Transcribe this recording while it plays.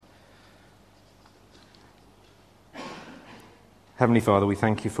Heavenly Father, we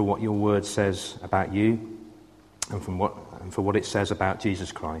thank you for what your word says about you and for what it says about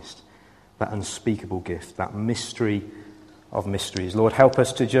Jesus Christ, that unspeakable gift, that mystery of mysteries. Lord, help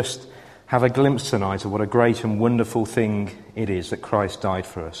us to just have a glimpse tonight of what a great and wonderful thing it is that Christ died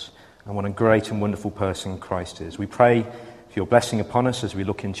for us, and what a great and wonderful person Christ is. We pray for your blessing upon us as we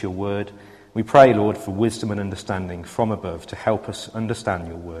look into your word. We pray, Lord, for wisdom and understanding from above to help us understand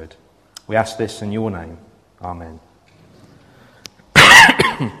your word. We ask this in your name. Amen.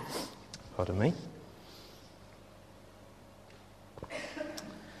 Pardon me.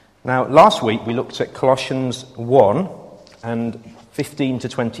 Now, last week we looked at Colossians 1 and 15 to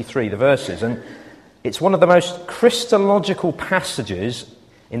 23, the verses, and it's one of the most Christological passages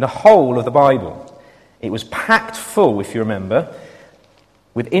in the whole of the Bible. It was packed full, if you remember,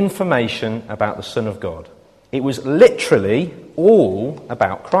 with information about the Son of God. It was literally all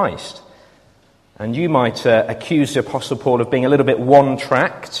about Christ. And you might accuse the Apostle Paul of being a little bit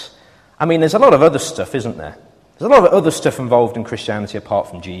one-tracked. I mean, there's a lot of other stuff, isn't there? There's a lot of other stuff involved in Christianity apart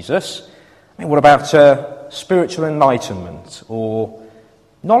from Jesus. I mean, what about spiritual enlightenment or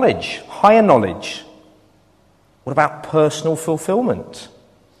knowledge, higher knowledge? What about personal fulfillment?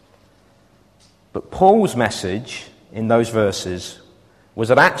 But Paul's message in those verses was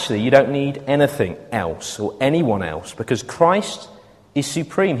that actually you don't need anything else or anyone else, because Christ is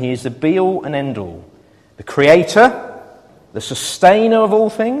supreme. He is the be-all and end-all, the creator, the sustainer of all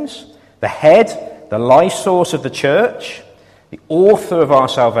things, the head, the life source of the church, the author of our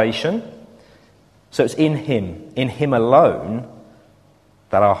salvation. So it's in him alone,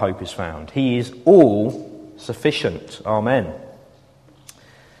 that our hope is found. He is all sufficient. Amen.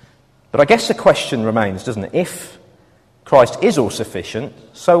 But I guess the question remains, doesn't it? If Christ is all sufficient,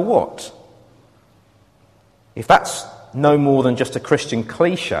 so what? If that's no more than just a Christian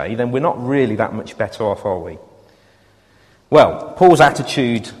cliche, then we're not really that much better off, are we? Well, Paul's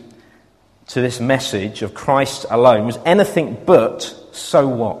attitude to this message of Christ alone was anything but so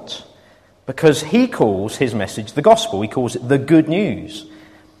what? Because he calls his message the gospel. He calls it the good news.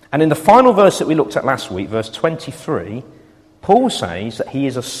 And in the final verse that we looked at last week, verse 23, Paul says that he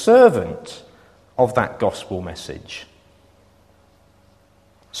is a servant of that gospel message.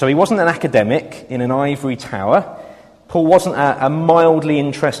 So he wasn't an academic in an ivory tower. Paul wasn't a mildly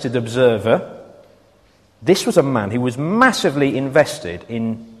interested observer. This was a man who was massively invested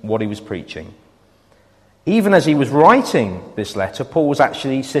in what he was preaching. Even as he was writing this letter, Paul was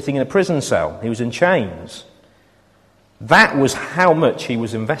actually sitting in a prison cell. He was in chains. That was how much he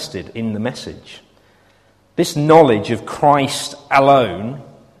was invested in the message. This knowledge of Christ alone,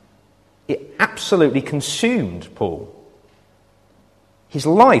 it absolutely consumed Paul. His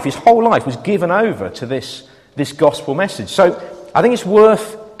life, his whole life was given over to this gospel message. So I think it's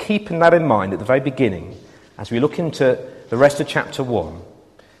worth keeping that in mind at the very beginning as we look into the rest of chapter 1.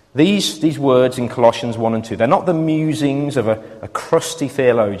 These words in Colossians 1 and 2, they're not the musings of a crusty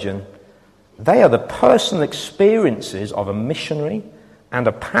theologian. They are the personal experiences of a missionary and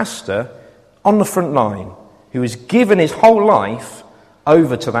a pastor on the front line who has given his whole life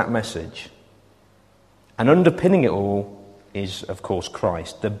over to that message. And underpinning it all is, of course,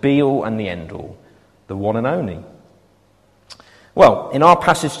 Christ, the be-all and the end-all, the one and only. Well, in our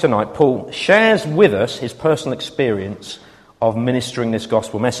passage tonight, Paul shares with us his personal experience of ministering this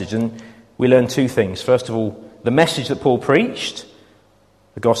gospel message. And we learn two things. First of all, the message that Paul preached,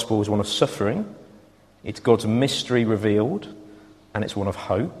 the gospel is one of suffering. It's God's mystery revealed, and it's one of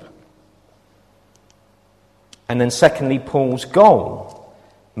hope. And then secondly, Paul's goal,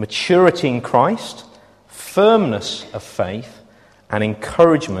 maturity in Christ, firmness of faith, and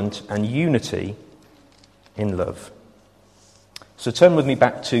encouragement and unity in love. So turn with me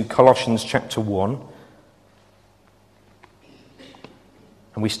back to Colossians chapter 1.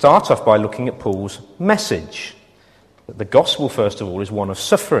 And we start off by looking at Paul's message. That the gospel, first of all, is one of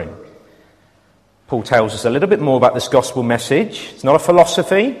suffering. Paul tells us a little bit more about this gospel message. It's not a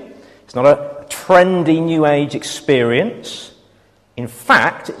philosophy. It's not a trendy New Age experience. In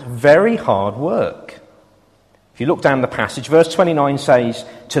fact, it's very hard work. If you look down the passage, verse 29 says,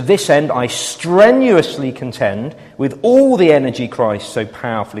 "To this end I strenuously contend with all the energy Christ so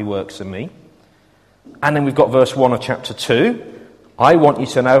powerfully works in me." And then we've got verse 1 of chapter 2. "I want you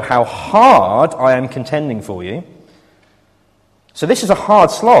to know how hard I am contending for you." So this is a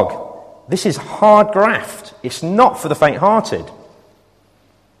hard slog. This is hard graft. It's not for the faint-hearted.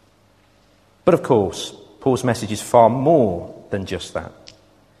 But of course, Paul's message is far more than just that.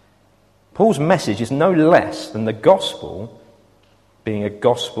 Paul's message is no less than the gospel being a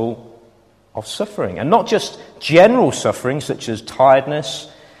gospel of suffering. And not just general suffering such as tiredness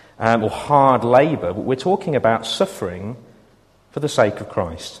or hard labour, but we're talking about suffering for the sake of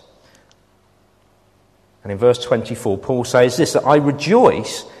Christ. And in verse 24, Paul says this, that I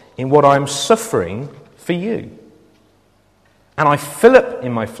rejoice in what I am suffering for you. And I fill up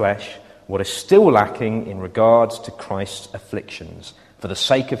in my flesh what is still lacking in regards to Christ's afflictions, for the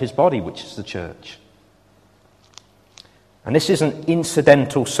sake of his body, which is the church. And this isn't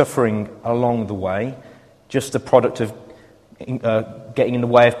incidental suffering along the way, just the product of getting in the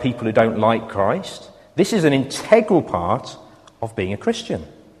way of people who don't like Christ. This is an integral part of being a Christian.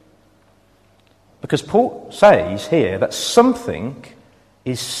 Because Paul says here that something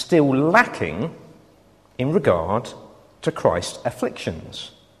is still lacking in regard to Christ's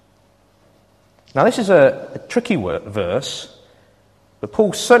afflictions. Now this is a tricky verse, but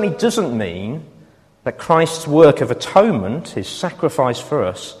Paul certainly doesn't mean that Christ's work of atonement, his sacrifice for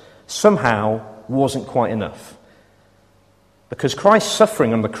us, somehow wasn't quite enough. Because Christ's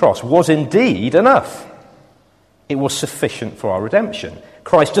suffering on the cross was indeed enough. It was sufficient for our redemption.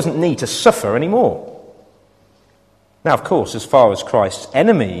 Christ doesn't need to suffer anymore. Now, of course, as far as Christ's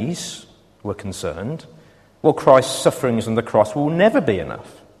enemies were concerned, well, Christ's sufferings on the cross will never be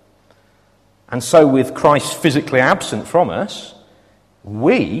enough. And so with Christ physically absent from us,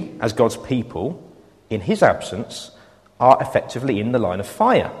 we, as God's people, in his absence, are effectively in the line of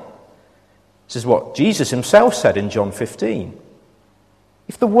fire. This is what Jesus himself said in John 15.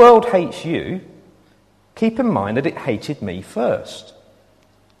 If the world hates you, keep in mind that it hated me first.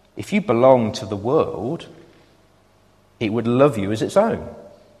 If you belong to the world, it would love you as its own.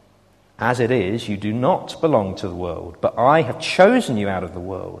 As it is, you do not belong to the world, but I have chosen you out of the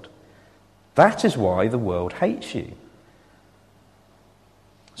world. That is why the world hates you.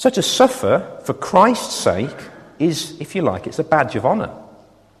 So to suffer for Christ's sake is, if you like, it's a badge of honour.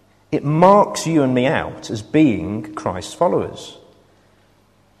 It marks you and me out as being Christ's followers.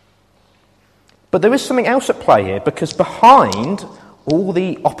 But there is something else at play here, because behind all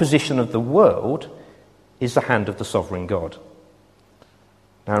the opposition of the world is the hand of the sovereign God.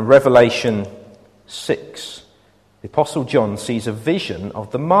 Now in Revelation 6, the Apostle John sees a vision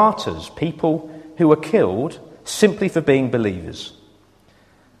of the martyrs, people who were killed simply for being believers.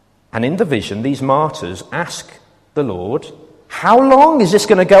 And in the vision, these martyrs ask the Lord, how long is this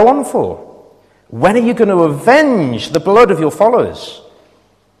going to go on for? When are you going to avenge the blood of your followers?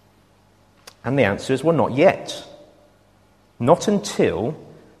 And the answer is, well, not yet. Not until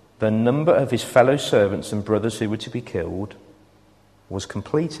the number of his fellow servants and brothers who were to be killed was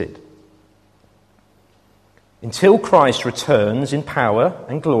completed. Until Christ returns in power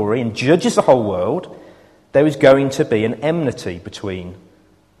and glory and judges the whole world, there is going to be an enmity between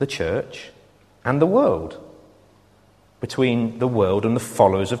the church and the world, between the world and the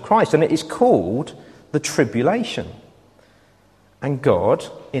followers of Christ. And it is called the tribulation. And God,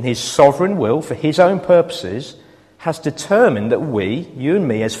 in his sovereign will, for his own purposes, has determined that we, you and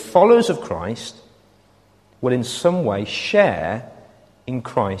me, as followers of Christ, will in some way share in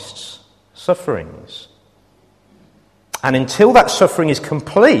Christ's sufferings. And until that suffering is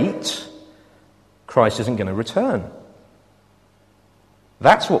complete, Christ isn't going to return.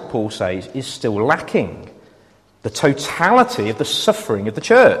 That's what Paul says is still lacking. The totality of the suffering of the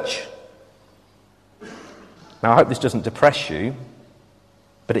church. Now, I hope this doesn't depress you,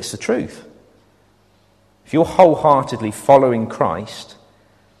 but it's the truth. If you're wholeheartedly following Christ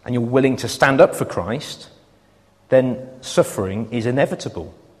and you're willing to stand up for Christ, then suffering is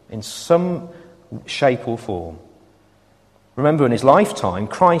inevitable in some shape or form. Remember, in his lifetime,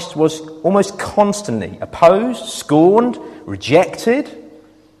 Christ was almost constantly opposed, scorned, rejected.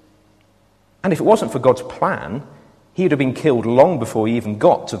 And if it wasn't for God's plan, he would have been killed long before he even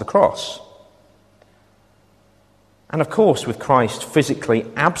got to the cross. And of course, with Christ physically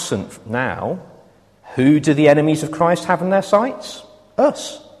absent now, who do the enemies of Christ have in their sights?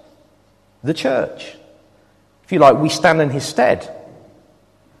 Us, the church. If you like, we stand in his stead.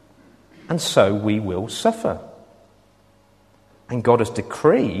 And so we will suffer. And God has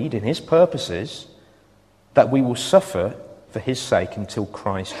decreed in his purposes that we will suffer for his sake until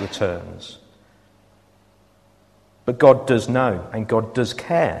Christ returns. But God does know, and God does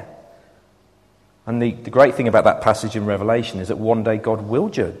care. And the great thing about that passage in Revelation is that one day God will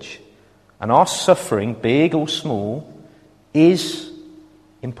judge. And our suffering, big or small, is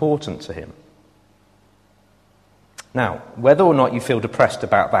important to him. Now, whether or not you feel depressed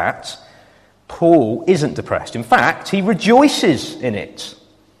about that, Paul isn't depressed. In fact, he rejoices in it.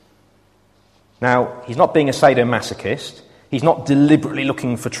 Now, he's not being a sadomasochist. He's not deliberately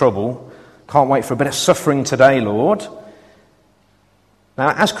looking for trouble. Can't wait for a bit of suffering today, Lord.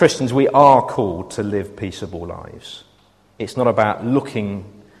 Now, as Christians, we are called to live peaceable lives. It's not about looking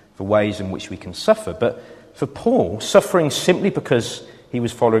for ways in which we can suffer, but for Paul, suffering simply because he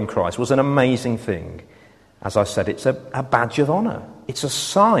was following Christ was an amazing thing. As I said, it's a badge of honour. It's a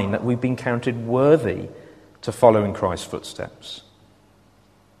sign that we've been counted worthy to follow in Christ's footsteps.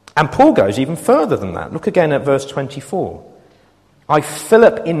 And Paul goes even further than that. Look again at verse 24. I fill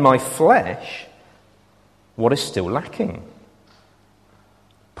up in my flesh what is still lacking.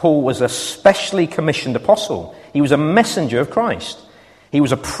 Paul was a specially commissioned apostle. He was a messenger of Christ. He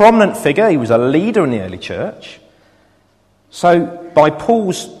was a prominent figure. He was a leader in the early church. So by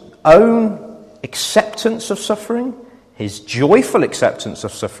Paul's own acceptance of suffering, his joyful acceptance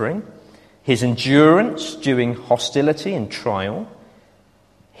of suffering, his endurance during hostility and trial,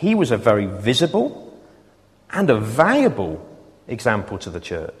 he was a very visible and a valuable example to the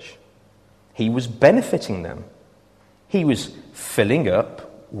church. He was benefiting them. He was filling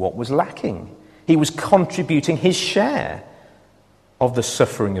up what was lacking. He was contributing his share of the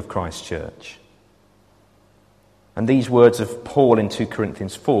suffering of Christ's church. And these words of Paul in 2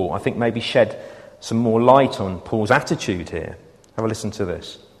 Corinthians 4, I think maybe shed some more light on Paul's attitude here. Have a listen to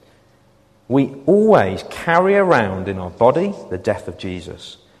this. We always carry around in our body the death of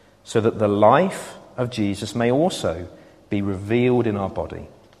Jesus, so that the life of Jesus may also be revealed in our body.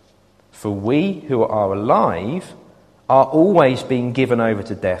 For we who are alive are always being given over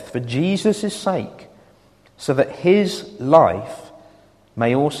to death for Jesus' sake, so that his life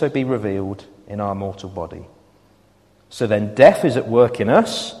may also be revealed in our mortal body. So then death is at work in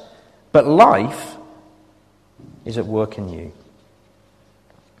us, but life is at work in you.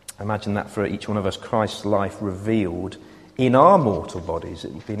 Imagine that for each one of us, Christ's life revealed in our mortal bodies.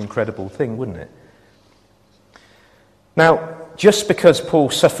 It would be an incredible thing, wouldn't it? Now, just because Paul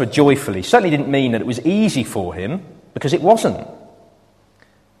suffered joyfully certainly didn't mean that it was easy for him, because it wasn't.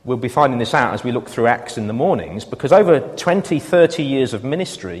 We'll be finding this out as we look through Acts in the mornings, because over 20, 30 years of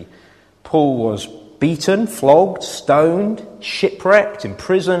ministry, Paul was beaten, flogged, stoned, shipwrecked,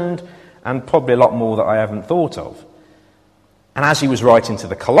 imprisoned, and probably a lot more that I haven't thought of. And as he was writing to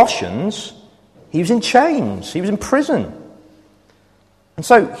the Colossians, he was in chains, he was in prison. And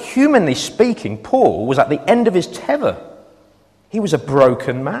so, humanly speaking, Paul was at the end of his tether. He was a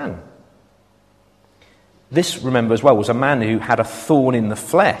broken man. This, remember as well, was a man who had a thorn in the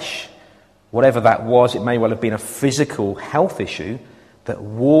flesh. Whatever that was, it may well have been a physical health issue that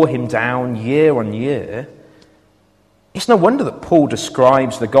wore him down year on year. It's no wonder that Paul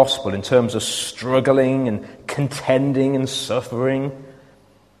describes the gospel in terms of struggling and contending and suffering.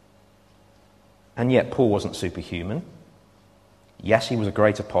 And yet Paul wasn't superhuman. Yes, he was a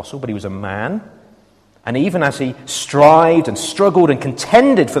great apostle, but he was a man. And even as he strived and struggled and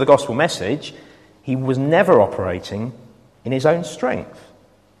contended for the gospel message, he was never operating in his own strength.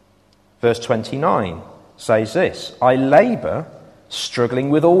 Verse 29 says this, I labour struggling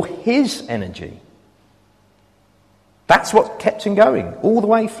with all his energy. That's what kept him going all the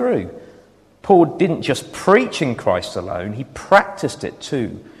way through. Paul didn't just preach in Christ alone, he practiced it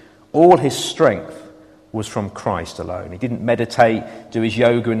too. All his strength was from Christ alone. He didn't meditate, do his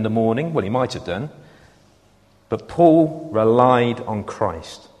yoga in the morning. Well, he might have done. But Paul relied on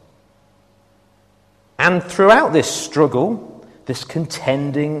Christ. And throughout this struggle, this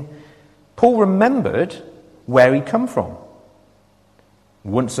contending, Paul remembered where he'd come from.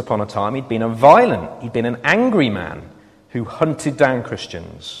 Once upon a time, he'd been an angry man who hunted down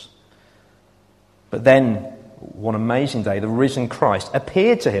Christians. But then, one amazing day, the risen Christ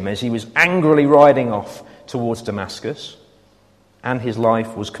appeared to him as he was angrily riding off towards Damascus, and his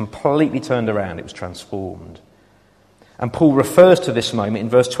life was completely turned around. It was transformed. And Paul refers to this moment in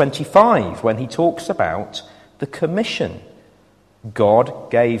verse 25 when he talks about the commission God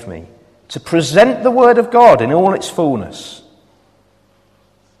gave me to present the word of God in all its fullness.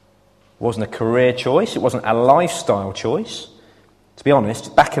 It wasn't a career choice. It wasn't a lifestyle choice. To be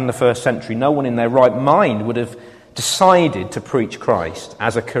honest, back in the first century, no one in their right mind would have decided to preach Christ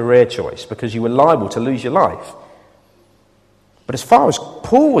as a career choice because you were liable to lose your life. But as far as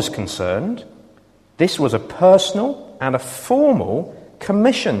Paul was concerned, this was a personal and a formal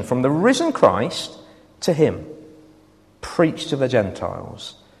commission from the risen Christ to him. Preach to the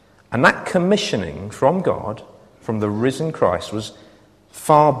Gentiles. And that commissioning from God, from the risen Christ, was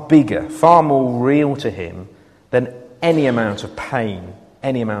far bigger, far more real to him than any amount of pain,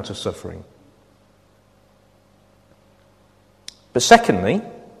 any amount of suffering. But secondly,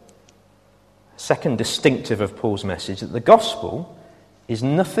 second distinctive of Paul's message, that the gospel is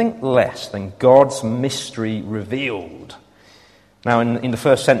nothing less than God's mystery revealed. Now, in the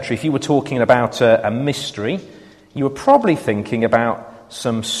first century, if you were talking about a mystery, you were probably thinking about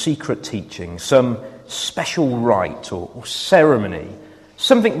some secret teaching, some special rite or ceremony,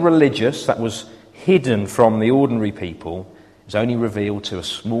 something religious that was hidden from the ordinary people, is only revealed to a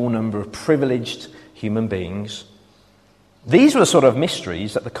small number of privileged human beings. These were the sort of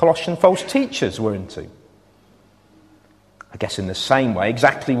mysteries that the Colossian false teachers were into. I guess in the same way,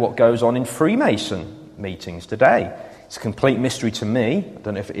 exactly what goes on in Freemason meetings today. It's a complete mystery to me. I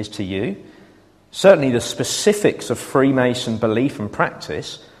don't know if it is to you. Certainly the specifics of Freemason belief and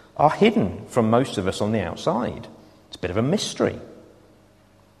practice are hidden from most of us on the outside. It's a bit of a mystery.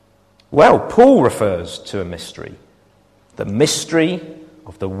 Well, Paul refers to a mystery. The mystery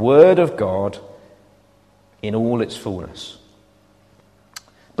of the Word of God in all its fullness.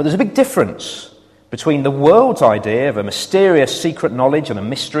 But there's a big difference between the world's idea of a mysterious secret knowledge and a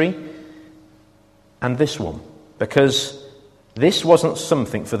mystery and this one, because this wasn't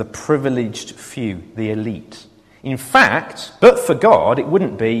something for the privileged few, the elite. In fact, but for God, it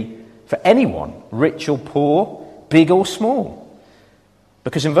wouldn't be for anyone, rich or poor, big or small.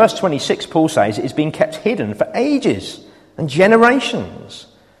 Because in verse 26, Paul says it has been kept hidden for ages and generations,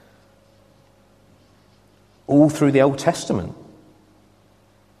 all through the Old Testament.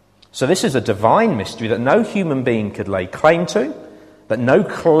 So this is a divine mystery that no human being could lay claim to, that no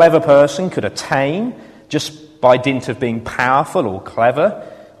clever person could attain just by dint of being powerful or clever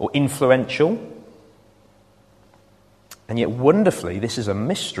or influential. And yet wonderfully, this is a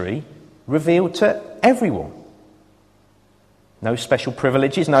mystery revealed to everyone. No special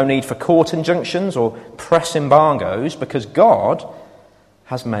privileges, no need for court injunctions or press embargoes, because God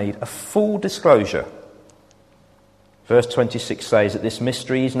has made a full disclosure. Verse 26 says that this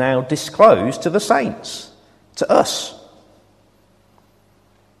mystery is now disclosed to the saints, to us.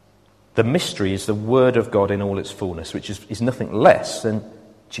 The mystery is the Word of God in all its fullness, which is nothing less than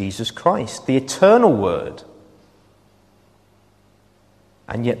Jesus Christ, the eternal Word,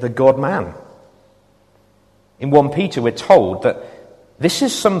 and yet the God-man. In 1 Peter, we're told that this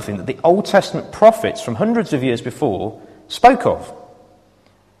is something that the Old Testament prophets from hundreds of years before spoke of.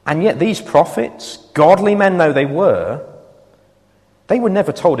 And yet these prophets, godly men though they were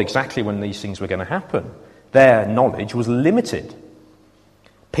never told exactly when these things were going to happen. Their knowledge was limited.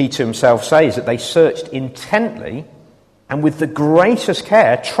 Peter himself says that they searched intently and with the greatest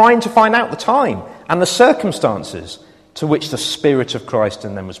care, trying to find out the time and the circumstances to which the Spirit of Christ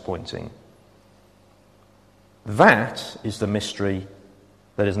in them was pointing. That is the mystery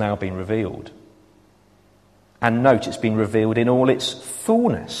that has now been revealed. And note, it's been revealed in all its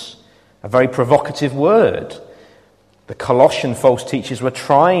fullness. A very provocative word. The Colossian false teachers were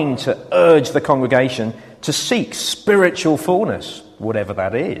trying to urge the congregation to seek spiritual fullness, whatever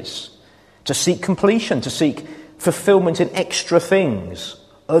that is. To seek completion, to seek fulfillment in extra things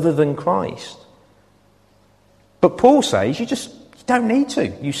other than Christ. But Paul says you don't need to.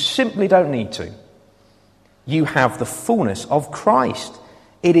 You simply don't need to. You have the fullness of Christ.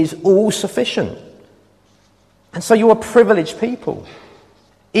 It is all sufficient. And so you're a privileged people.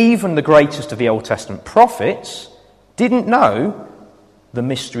 Even the greatest of the Old Testament prophets didn't know the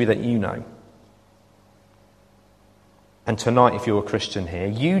mystery that you know. And tonight, if you're a Christian here,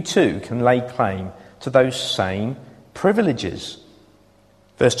 you too can lay claim to those same privileges.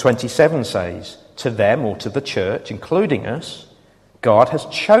 Verse 27 says, to them, or to the church, including us, God has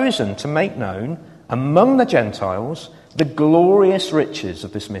chosen to make known among the Gentiles the glorious riches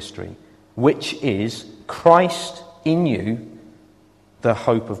of this mystery, which is Christ in you, the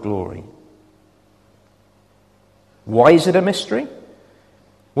hope of glory. Why is it a mystery?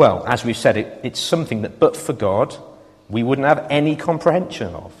 Well, as we've said, it's something that but for God, we wouldn't have any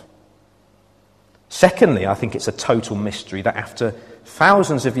comprehension of. Secondly, I think it's a total mystery that after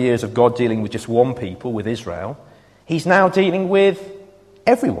thousands of years of God dealing with just one people, with Israel, he's now dealing with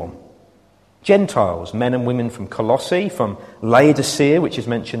everyone. Gentiles, men and women from Colossae, from Laodicea, which is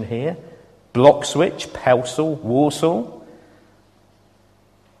mentioned here, Bloxwich, Pelsall, Warsaw,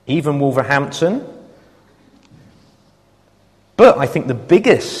 even Wolverhampton. But I think the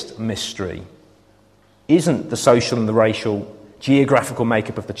biggest mystery isn't the social and the racial geographical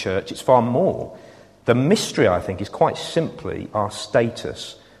makeup of the church. It's far more. The mystery, I think, is quite simply our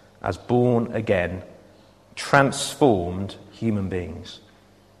status as born again, transformed human beings.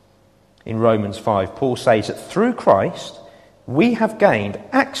 In Romans 5, Paul says that through Christ, we have gained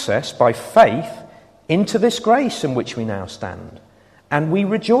access by faith into this grace in which we now stand. And we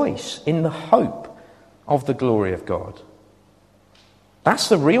rejoice in the hope of the glory of God. That's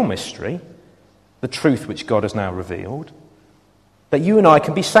the real mystery, the truth which God has now revealed, that you and I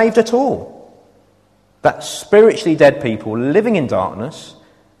can be saved at all. That spiritually dead people living in darkness,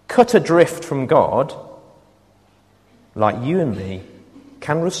 cut adrift from God, like you and me,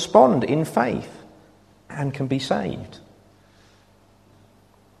 can respond in faith and can be saved.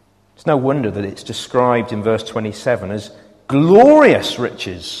 It's no wonder that it's described in verse 27 as glorious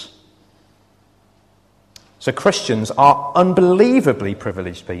riches. So Christians are unbelievably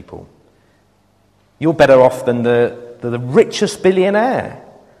privileged people. You're better off than the richest billionaire.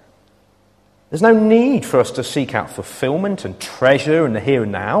 There's no need for us to seek out fulfillment and treasure in the here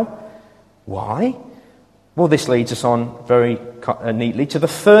and now. Why? Well, this leads us on very neatly to the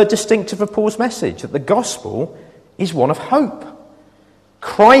third distinctive of Paul's message, that the gospel is one of hope.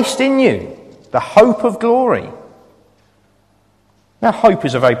 Christ in you, the hope of glory. Now, hope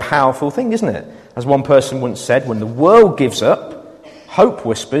is a very powerful thing, isn't it? As one person once said, when the world gives up, hope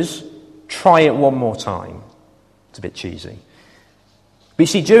whispers, try it one more time. It's a bit cheesy. But you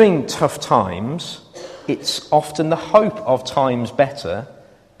see, during tough times, it's often the hope of times better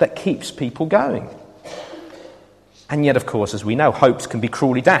that keeps people going. And yet, of course, as we know, hopes can be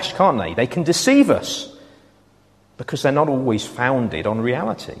cruelly dashed, can't they? They can deceive us because they're not always founded on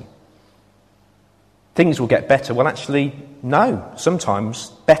reality. Things will get better. Well, actually, no. Sometimes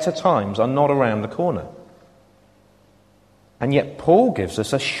better times are not around the corner. And yet Paul gives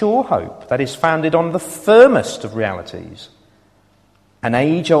us a sure hope that is founded on the firmest of realities. An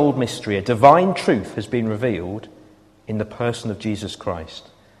age-old mystery, a divine truth has been revealed in the person of Jesus Christ.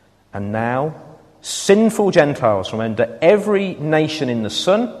 And now, sinful Gentiles from under every nation in the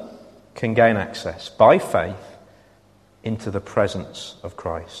sun can gain access by faith into the presence of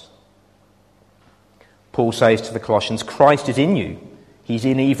Christ. Paul says to the Colossians, Christ is in you. He's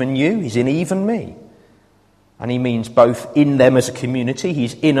in even you. He's in even me. And he means both in them as a community,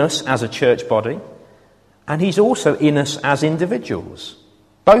 he's in us as a church body, and he's also in us as individuals.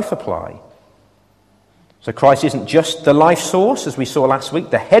 Both apply. So Christ isn't just the life source, as we saw last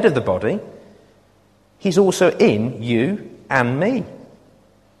week, the head of the body. He's also in you and me.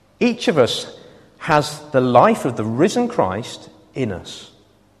 Each of us has the life of the risen Christ in us.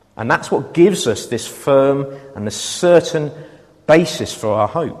 And that's what gives us this firm and this certain basis for our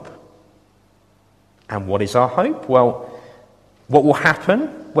hope. And what is our hope? Well, what will happen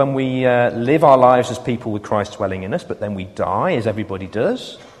when we live our lives as people with Christ dwelling in us, but then we die, as everybody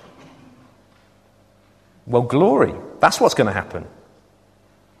does? Well, glory. That's what's going to happen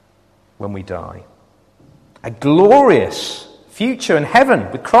when we die. A glorious future in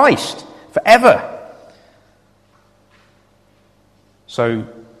heaven with Christ forever. So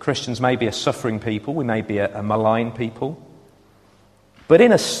Christians may be a suffering people, we may be a maligned people, but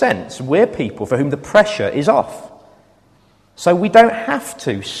in a sense, we're people for whom the pressure is off. So we don't have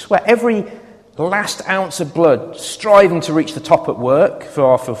to sweat every last ounce of blood striving to reach the top at work for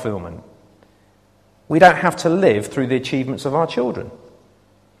our fulfillment. We don't have to live through the achievements of our children.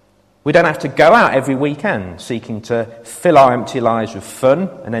 We don't have to go out every weekend seeking to fill our empty lives with fun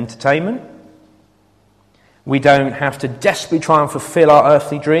and entertainment. We don't have to desperately try and fulfill our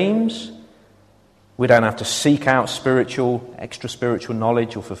earthly dreams. We don't have to seek out extra spiritual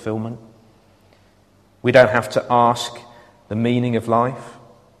knowledge or fulfillment. We don't have to ask the meaning of life.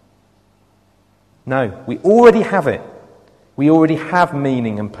 No, we already have it. We already have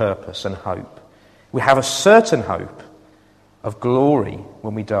meaning and purpose and hope. We have a certain hope of glory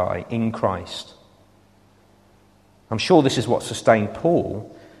when we die in Christ. I'm sure this is what sustained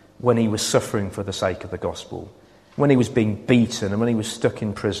Paul when he was suffering for the sake of the gospel, when he was being beaten and when he was stuck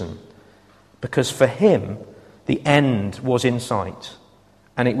in prison. Because for him, the end was in sight,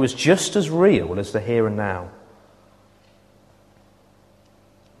 and it was just as real as the here and now.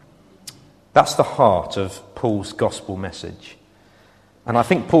 That's the heart of Paul's gospel message. And I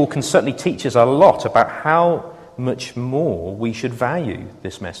think Paul can certainly teach us a lot about how much more we should value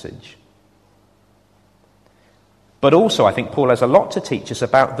this message. But also I think Paul has a lot to teach us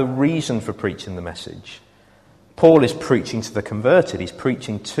about the reason for preaching the message. Paul is preaching to the converted. He's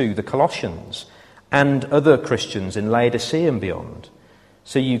preaching to the Colossians and other Christians in Laodicea and beyond.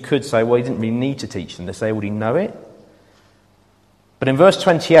 So you could say, well, he didn't really need to teach them this. They already know it. But in verse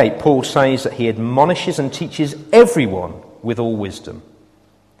 28, Paul says that he admonishes and teaches everyone with all wisdom.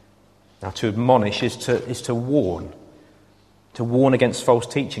 Now, to admonish is to warn against false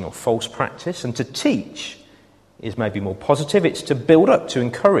teaching or false practice. And to teach is maybe more positive. It's to build up, to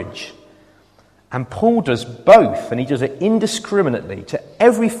encourage. And Paul does both, and he does it indiscriminately to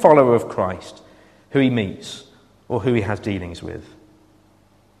every follower of Christ who he meets or who he has dealings with.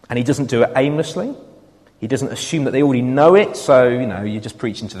 And he doesn't do it aimlessly. He doesn't assume that they already know it, so, you're just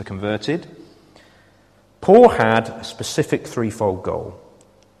preaching to the converted. Paul had a specific threefold goal.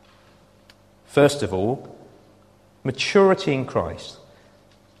 First of all, maturity in Christ.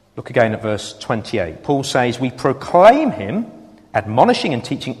 Look again at verse 28. Paul says, we proclaim him, admonishing and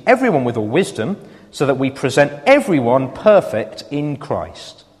teaching everyone with all wisdom, so that we present everyone perfect in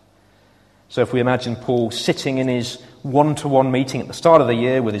Christ. So if we imagine Paul sitting in his one-to-one meeting at the start of the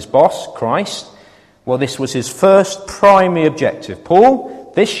year with his boss, Christ, well, this was his first primary objective.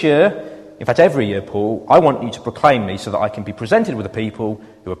 Paul, this year, in fact every year, Paul, I want you to proclaim me so that I can be presented with the people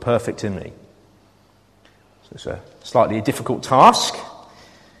who are perfect in me. So it's a slightly difficult task.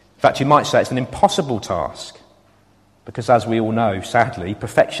 In fact, you might say it's an impossible task. Because as we all know, sadly,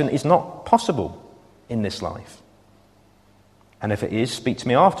 perfection is not possible in this life. And if it is, speak to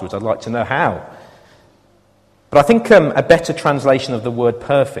me afterwards. I'd like to know how. But I think a better translation of the word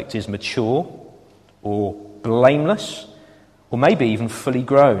perfect is mature or blameless or maybe even fully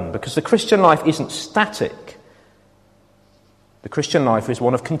grown, because the Christian life isn't static. The Christian life is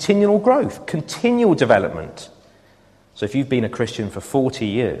one of continual growth, continual development. So if you've been a Christian for 40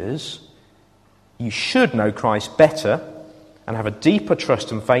 years, you should know Christ better and have a deeper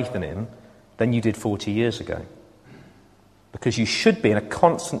trust and faith in him than you did 40 years ago. Because you should be in a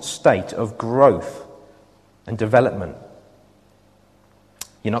constant state of growth and development.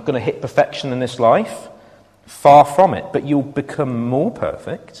 You're not going to hit perfection in this life, far from it, but you'll become more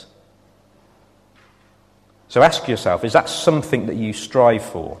perfect. So ask yourself, is that something that you strive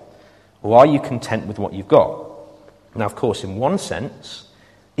for? Or are you content with what you've got? Now, of course, in one sense,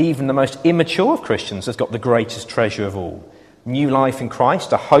 even the most immature of Christians has got the greatest treasure of all. New life in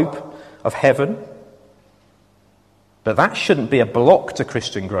Christ, a hope of heaven. But that shouldn't be a block to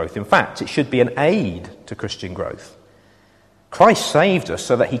Christian growth. In fact, it should be an aid to Christian growth. Christ saved us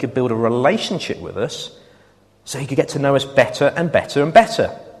so that he could build a relationship with us, so he could get to know us better and better and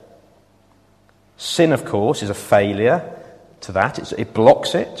better. Sin, of course, is a failure to that. It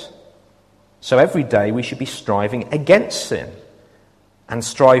blocks it. So every day we should be striving against sin and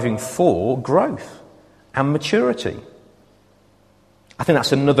striving for growth and maturity. I think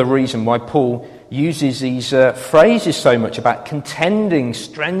that's another reason why Paul uses these phrases so much about contending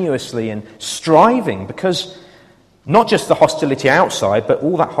strenuously and striving, because not just the hostility outside, but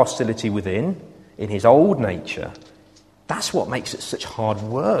all that hostility within, in his old nature, that's what makes it such hard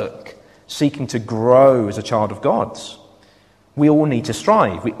work, seeking to grow as a child of God's. We all need to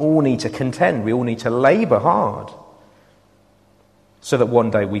strive, we all need to contend, we all need to labour hard, so that one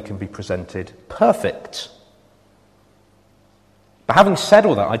day we can be presented perfect. But having said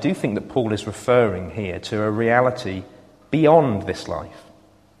all that, I do think that Paul is referring here to a reality beyond this life.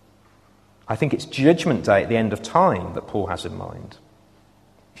 I think it's Judgment Day at the end of time that Paul has in mind.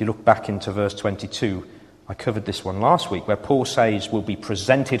 If you look back into verse 22, I covered this one last week, where Paul says we'll be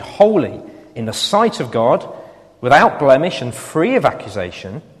presented holy in the sight of God, without blemish and free of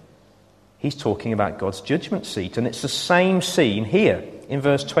accusation. He's talking about God's judgment seat, and it's the same scene here in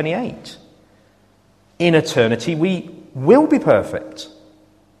verse 28. In eternity, we will be perfect.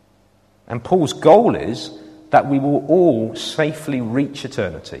 And Paul's goal is that we will all safely reach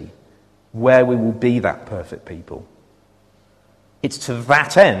eternity, where we will be that perfect people. It's to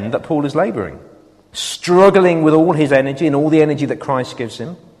that end that Paul is labouring, struggling with all his energy and all the energy that Christ gives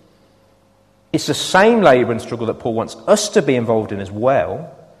him. It's the same labour and struggle that Paul wants us to be involved in as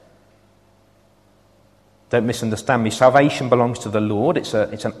well. Don't misunderstand me. Salvation belongs to the Lord. It's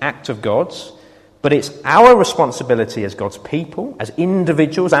an act of God's. But it's our responsibility as God's people, as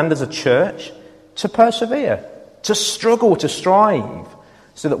individuals and as a church, to persevere, to struggle, to strive,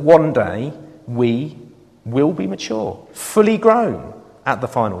 so that one day we will be mature, fully grown at the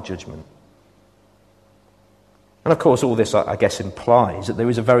final judgment. And of course, all this, I guess, implies that there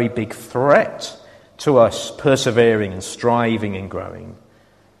is a very big threat to us persevering and striving and growing.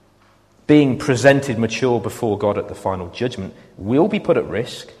 Being presented mature before God at the final judgment will be put at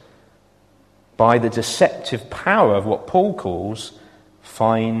risk by the deceptive power of what Paul calls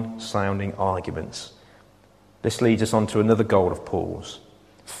fine-sounding arguments. This leads us on to another goal of Paul's: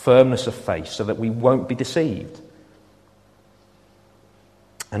 firmness of faith, so that we won't be deceived.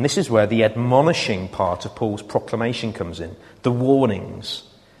 And this is where the admonishing part of Paul's proclamation comes in, the warnings.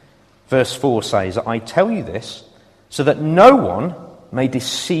 Verse 4 says, I tell you this so that no one may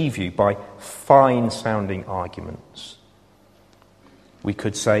deceive you by fine-sounding arguments. We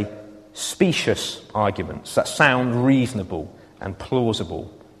could say specious arguments that sound reasonable and plausible,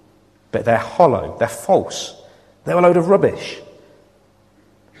 but they're hollow, they're false, they're a load of rubbish.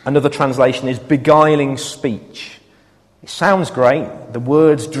 Another translation is beguiling speech. It sounds great, the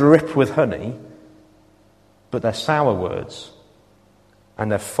words drip with honey, but they're sour words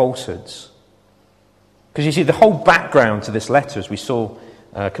and they're falsehoods. Because you see, the whole background to this letter, as we saw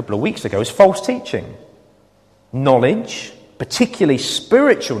a couple of weeks ago, is false teaching. Knowledge, particularly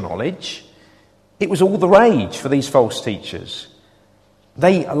spiritual knowledge, it was all the rage for these false teachers.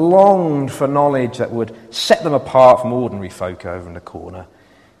 They longed for knowledge that would set them apart from ordinary folk over in the corner.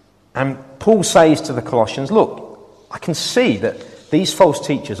 And Paul says to the Colossians, look, I can see that these false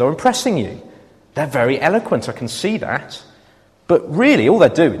teachers are impressing you. They're very eloquent, I can see that. But really, all they're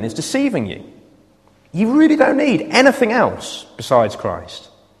doing is deceiving you. You really don't need anything else besides Christ.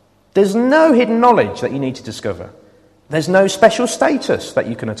 There's no hidden knowledge that you need to discover. There's no special status that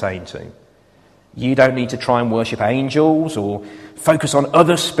you can attain to. You don't need to try and worship angels or focus on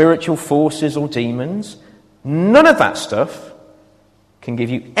other spiritual forces or demons. None of that stuff can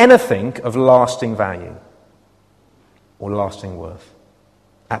give you anything of lasting value or lasting worth.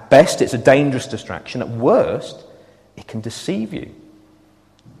 At best, it's a dangerous distraction. At worst, it can deceive you.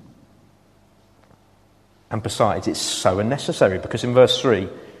 And besides, it's so unnecessary, because in verse 3,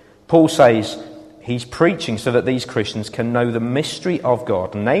 Paul says he's preaching so that these Christians can know the mystery of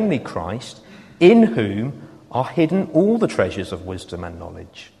God, namely Christ, in whom are hidden all the treasures of wisdom and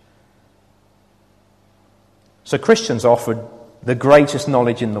knowledge. So Christians are offered the greatest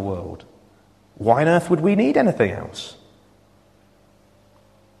knowledge in the world. Why on earth would we need anything else?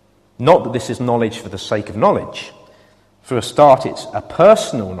 Not that this is knowledge for the sake of knowledge. For a start, it's a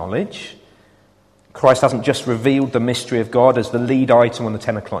personal knowledge. Christ hasn't just revealed the mystery of God as the lead item on the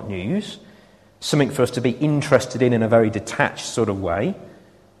 10 o'clock news, something for us to be interested in a very detached sort of way.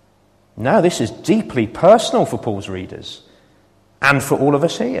 No, this is deeply personal for Paul's readers and for all of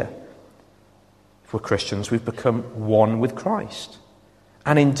us here. If we're Christians, we've become one with Christ.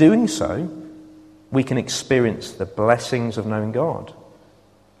 And in doing so, we can experience the blessings of knowing God.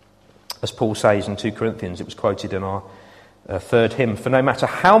 As Paul says in 2 Corinthians, it was quoted in our third hymn, for no matter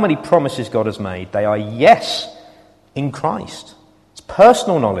how many promises God has made, they are yes in Christ. It's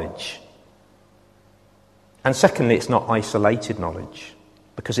personal knowledge. And secondly, it's not isolated knowledge,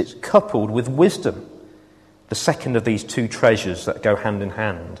 because it's coupled with wisdom, the second of these two treasures that go hand in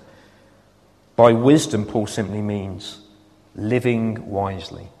hand. By wisdom, Paul simply means living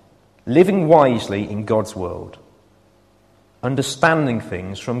wisely. Living wisely in God's world. Understanding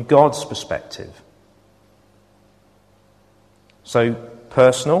things from God's perspective. So,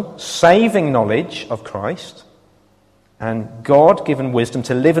 personal, saving knowledge of Christ and God-given wisdom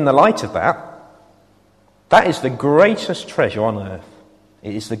to live in the light of that, that is the greatest treasure on earth.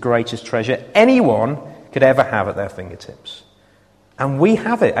 It is the greatest treasure anyone could ever have at their fingertips. And we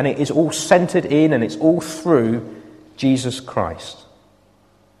have it, and it is all centered in and it's all through Jesus Christ.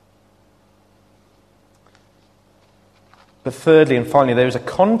 But thirdly and finally, there is a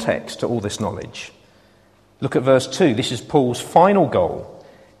context to all this knowledge. Look at verse 2. This is Paul's final goal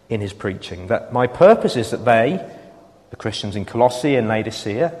in his preaching. That my purpose is that they, the Christians in Colossae and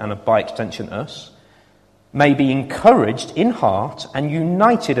Laodicea, and by extension us, may be encouraged in heart and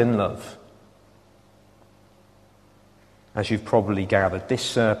united in love. As you've probably gathered,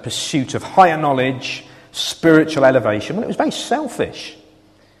 this pursuit of higher knowledge, spiritual elevation, well, it was very selfish.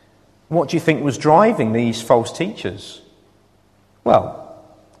 What do you think was driving these false teachers? Well,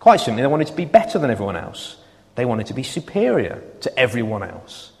 quite simply, they wanted to be better than everyone else. They wanted to be superior to everyone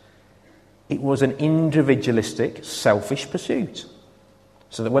else. It was an individualistic, selfish pursuit.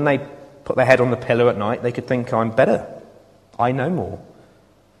 So that when they put their head on the pillow at night, they could think, I'm better. I know more.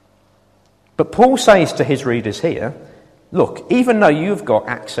 But Paul says to his readers here, look, even though you've got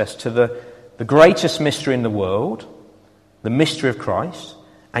access to the greatest mystery in the world, the mystery of Christ,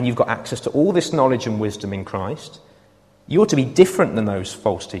 and you've got access to all this knowledge and wisdom in Christ, you ought to be different than those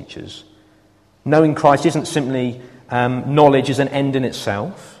false teachers. Knowing Christ isn't simply knowledge as an end in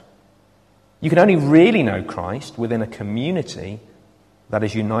itself. You can only really know Christ within a community that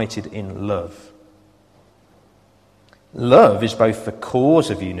is united in love. Love is both the cause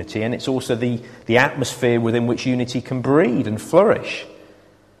of unity and it's also the atmosphere within which unity can breed and flourish.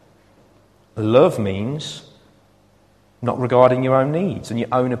 Love means not regarding your own needs and your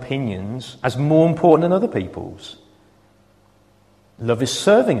own opinions as more important than other people's. Love is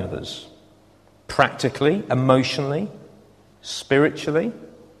serving others. Practically, emotionally, spiritually.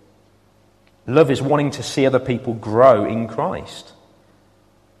 Love is wanting to see other people grow in Christ.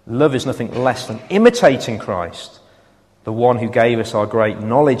 Love is nothing less than imitating Christ, the one who gave us our great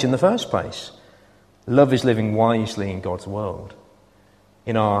knowledge in the first place. Love is living wisely in God's world.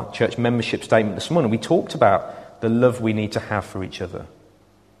 In our church membership statement this morning, we talked about the love we need to have for each other.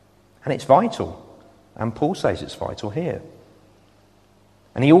 And it's vital. And Paul says it's vital here.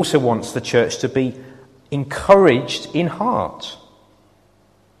 And he also wants the church to be encouraged in heart.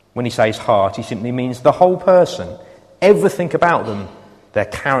 When he says heart, he simply means the whole person, everything about them, their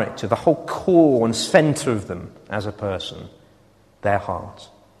character, the whole core and centre of them as a person, their heart.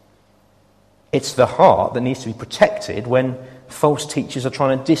 It's the heart that needs to be protected when false teachers are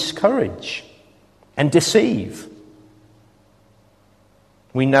trying to discourage and deceive.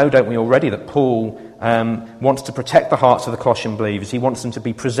 We know, don't we, already that Paul wants to protect the hearts of the Colossian believers. He wants them to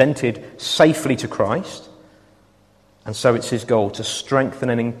be presented safely to Christ. And so it's his goal to strengthen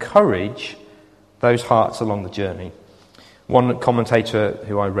and encourage those hearts along the journey. One commentator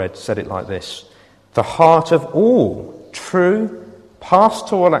who I read said it like this: the heart of all true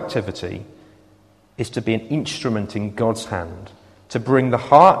pastoral activity is to be an instrument in God's hand to bring the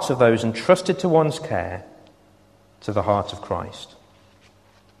hearts of those entrusted to one's care to the heart of Christ.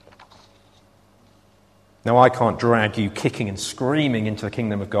 Now, I can't drag you kicking and screaming into the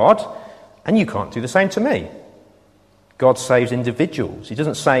kingdom of God, and you can't do the same to me. God saves individuals. He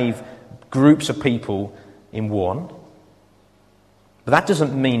doesn't save groups of people in one. But that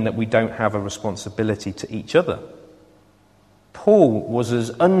doesn't mean that we don't have a responsibility to each other. Paul was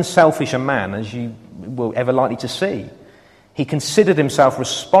as unselfish a man as you were ever likely to see. He considered himself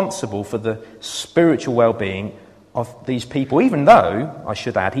responsible for the spiritual well-being of these people, even though, I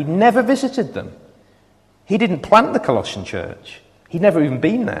should add, he'd never visited them. He didn't plant the Colossian church. He'd never even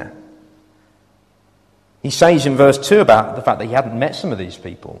been there. He says in verse 2 about the fact that he hadn't met some of these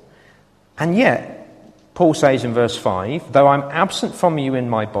people. And yet, Paul says in verse 5, though I'm absent from you in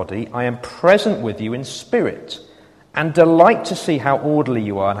my body, I am present with you in spirit, and delight to see how orderly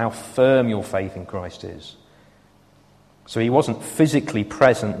you are and how firm your faith in Christ is. So he wasn't physically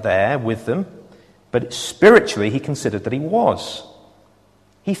present there with them, but spiritually he considered that he was.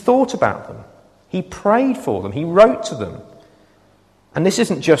 He thought about them. He prayed for them. He wrote to them. And this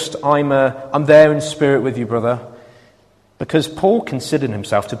isn't just, I'm there in spirit with you, brother, because Paul considered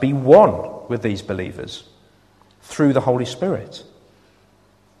himself to be one with these believers through the Holy Spirit.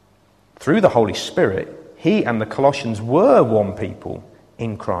 Through the Holy Spirit, he and the Colossians were one people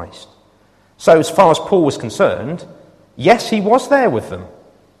in Christ. So as far as Paul was concerned, yes, he was there with them.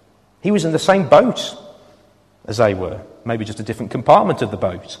 He was in the same boat as they were, maybe just a different compartment of the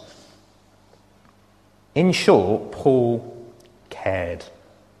boat. In short, Paul cared.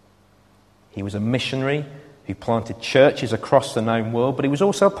 He was a missionary who planted churches across the known world, but he was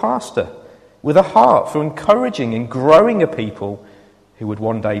also a pastor with a heart for encouraging and growing a people who would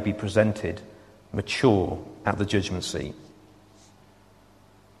one day be presented mature at the judgment seat.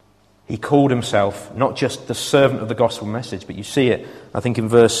 He called himself not just the servant of the gospel message, but you see it, I think, in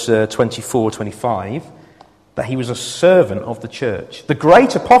verse 24, 25, that he was a servant of the church. The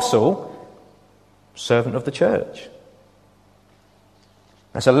great apostle, servant of the church.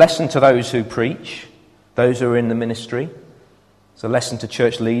 That's a lesson to those who preach, those who are in the ministry. It's a lesson to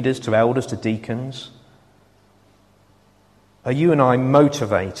church leaders, to elders, to deacons. Are you and I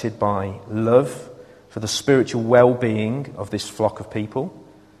motivated by love for the spiritual well-being of this flock of people?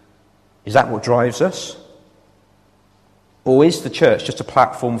 Is that what drives us? Or is the church just a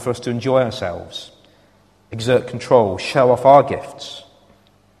platform for us to enjoy ourselves, exert control, show off our gifts?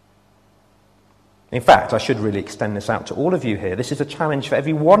 In fact, I should really extend this out to all of you here. This is a challenge for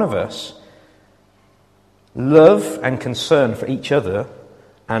every one of us. Love and concern for each other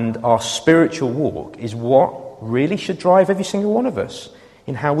and our spiritual walk is what really should drive every single one of us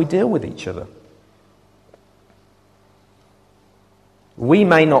in how we deal with each other. We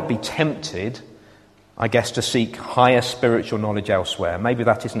may not be tempted, I guess, to seek higher spiritual knowledge elsewhere. Maybe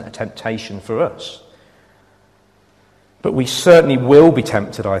that isn't a temptation for us. But we certainly will be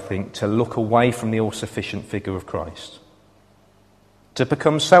tempted, I think, to look away from the all-sufficient figure of Christ, to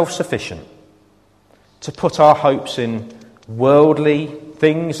become self-sufficient, to put our hopes in worldly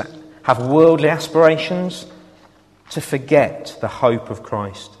things, have worldly aspirations, to forget the hope of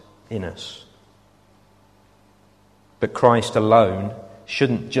Christ in us. But Christ alone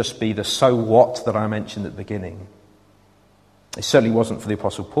shouldn't just be the so what that I mentioned at the beginning. It certainly wasn't for the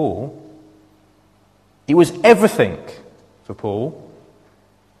Apostle Paul. It was everything for Paul.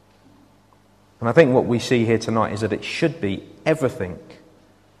 And I think what we see here tonight is that it should be everything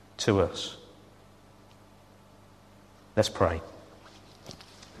to us. Let's pray.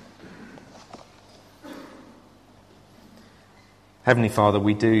 Heavenly Father,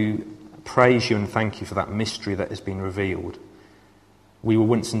 we do praise you and thank you for that mystery that has been revealed. We were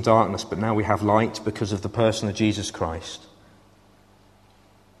once in darkness, but now we have light because of the person of Jesus Christ.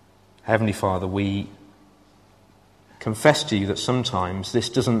 Heavenly Father, we confess to you that sometimes this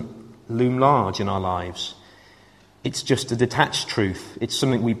doesn't loom large in our lives. It's just a detached truth. It's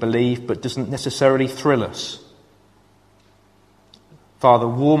something we believe but doesn't necessarily thrill us. Father,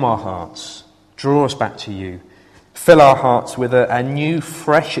 warm our hearts, draw us back to you, fill our hearts with a new,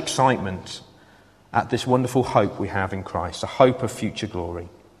 fresh excitement at this wonderful hope we have in Christ, a hope of future glory.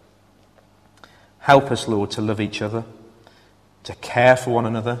 Help us, Lord, to love each other, to care for one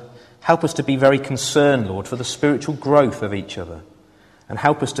another. Help us to be very concerned, Lord, for the spiritual growth of each other and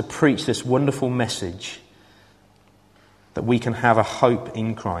help us to preach this wonderful message that we can have a hope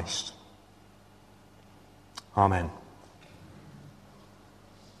in Christ. Amen.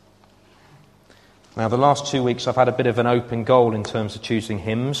 Now, the last 2 weeks I've had a bit of an open goal in terms of choosing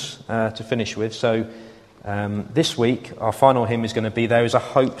hymns to finish with. So this week our final hymn is going to be "There is a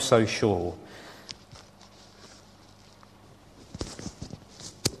Hope So Sure."